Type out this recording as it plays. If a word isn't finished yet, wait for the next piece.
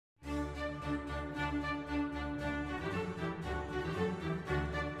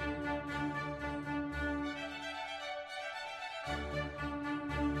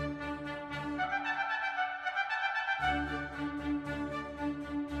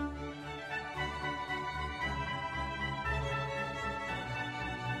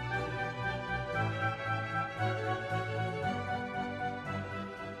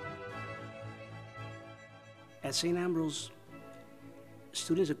At St. Ambrose,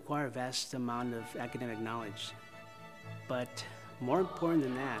 students acquire a vast amount of academic knowledge, but more important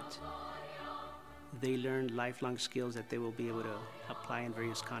than that, they learn lifelong skills that they will be able to apply in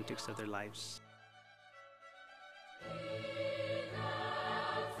various contexts of their lives.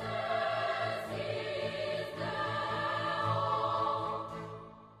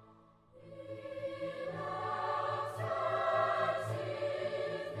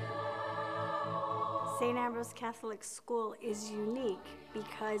 St. Ambrose Catholic School is unique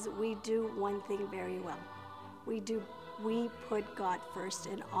because we do one thing very well. We put God first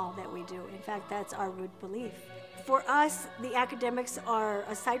in all that we do. In fact, that's our root belief. For us, the academics are,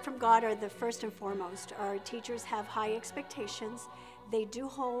 aside from God, are the first and foremost. Our teachers have high expectations. They do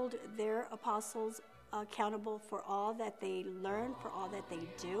hold their apostles accountable for all that they learn, for all that they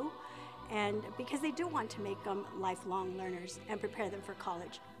do, and because they do want to make them lifelong learners and prepare them for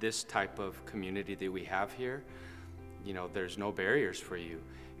college. This type of community that we have here, you know, there's no barriers for you.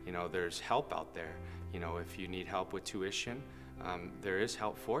 You know, there's help out there. You know, if you need help with tuition, there is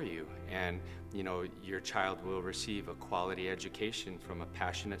help for you. And, you know, your child will receive a quality education from a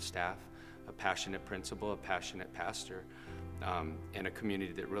passionate staff, a passionate principal, a passionate pastor, and a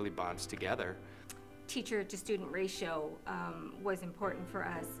community that really bonds together. Teacher to student ratio was important for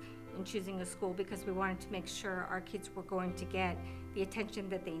us in choosing a school because we wanted to make sure our kids were going to get the attention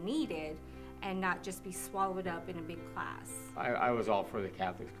that they needed and not just be swallowed up in a big class. I was all for the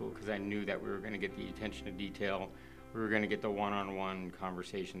Catholic school because I knew that we were going to get the attention to detail, we were going to get the one-on-one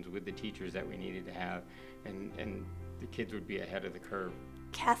conversations with the teachers that we needed to have, and the kids would be ahead of the curve.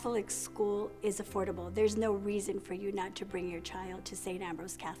 Catholic school is affordable. There's no reason for you not to bring your child to St.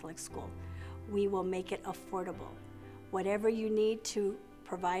 Ambrose Catholic School. We will make it affordable. Whatever you need to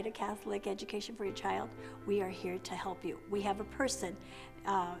provide a Catholic education for your child, we are here to help you. We have a person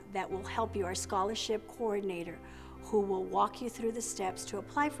that will help you, our scholarship coordinator, who will walk you through the steps to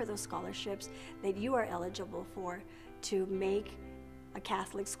apply for those scholarships that you are eligible for to make a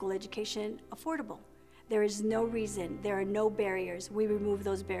Catholic school education affordable. There is no reason, there are no barriers. We remove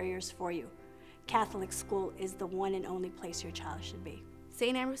those barriers for you. Catholic school is the one and only place your child should be.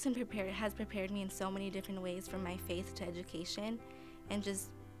 St. Ambrose has prepared me in so many different ways from my faith to education, and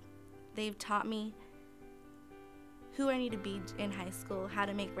they've taught me who I need to be in high school, how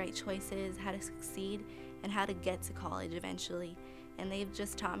to make right choices, how to succeed, and how to get to college eventually. And they've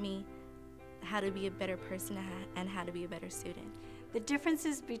just taught me how to be a better person and how to be a better student. The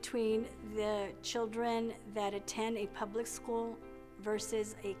differences between the children that attend a public school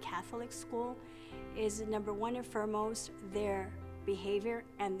versus a Catholic school is, number one and foremost, their behavior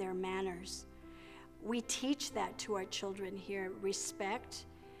and their manners. We teach that to our children here: respect,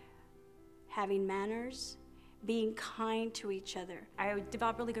 having manners, being kind to each other. I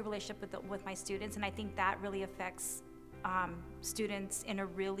develop a really good relationship with my students, and I think that really affects students in a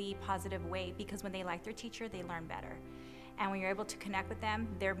really positive way, because when they like their teacher, they learn better. And when you're able to connect with them,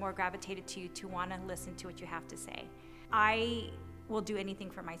 they're more gravitated to you to want to listen to what you have to say. I will do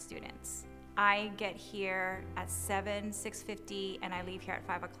anything for my students. I get here at 6:50, and I leave here at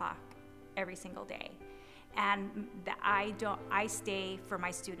 5 o'clock every single day. And I stay for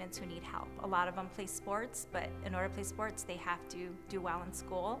my students who need help. A lot of them play sports, but in order to play sports, they have to do well in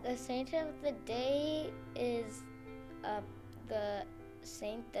school. The saint of the day is the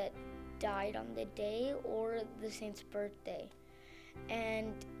saint that died on the day, or the saint's birthday.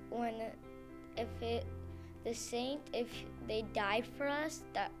 And if they died for us,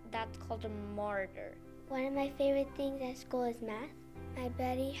 that's called a martyr. One of my favorite things at school is math. My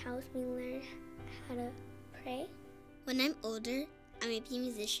buddy helps me learn how to pray. When I'm older, I might be a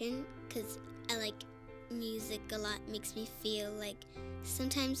musician because I like music a lot. Makes me feel like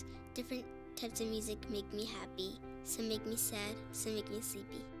sometimes different types of music make me happy. Some make me sad, some make me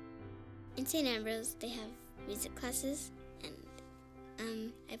sleepy. In St. Ambrose, they have music classes,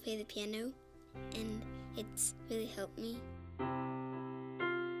 and I play the piano, and it's really helped me.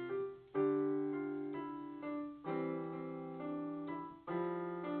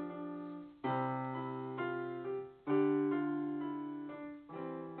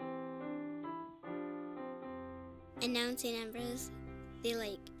 And now in St. Ambrose,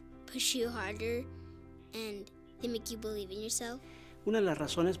 they push you harder and they make you believe in yourself. Una de las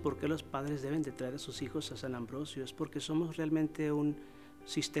razones por qué los padres deben de traer a sus hijos a San Ambrosio es porque somos realmente un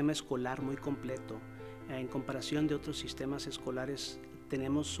sistema escolar muy completo. En comparación de otros sistemas escolares,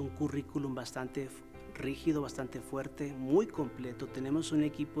 tenemos un currículum bastante rígido, bastante fuerte, muy completo. Tenemos un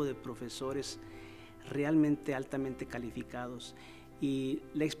equipo de profesores realmente altamente calificados, y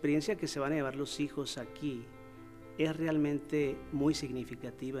la experiencia que se van a llevar los hijos aquí es realmente muy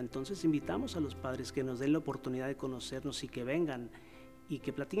significativa. Entonces invitamos a los padres que nos den la oportunidad de conocernos y que vengan y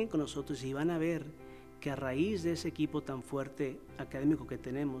que platiquen con nosotros, y van a ver que a raíz de ese equipo tan fuerte académico que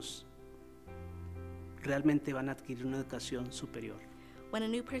tenemos, realmente van a adquirir una educación superior. When a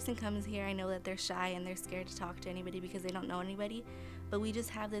new person comes here, I know that they're shy and they're scared to talk to anybody because they don't know anybody, but we just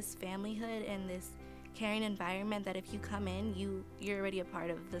have this familyhood and this caring environment that if you come in, you're already a part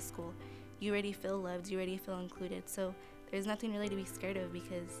of the school. You already feel loved, you already feel included, so there's nothing really to be scared of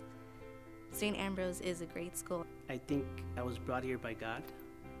because St. Ambrose is a great school. I think I was brought here by God,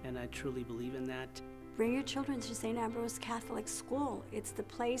 and I truly believe in that. Bring your children to St. Ambrose Catholic School. It's the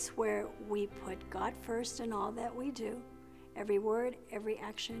place where we put God first in all that we do. Every word, every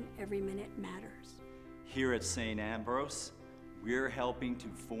action, every minute matters. Here at St. Ambrose, we're helping to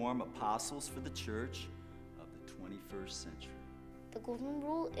form apostles for the church of the 21st century. The golden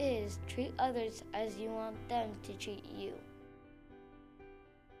rule is treat others as you want them to treat you.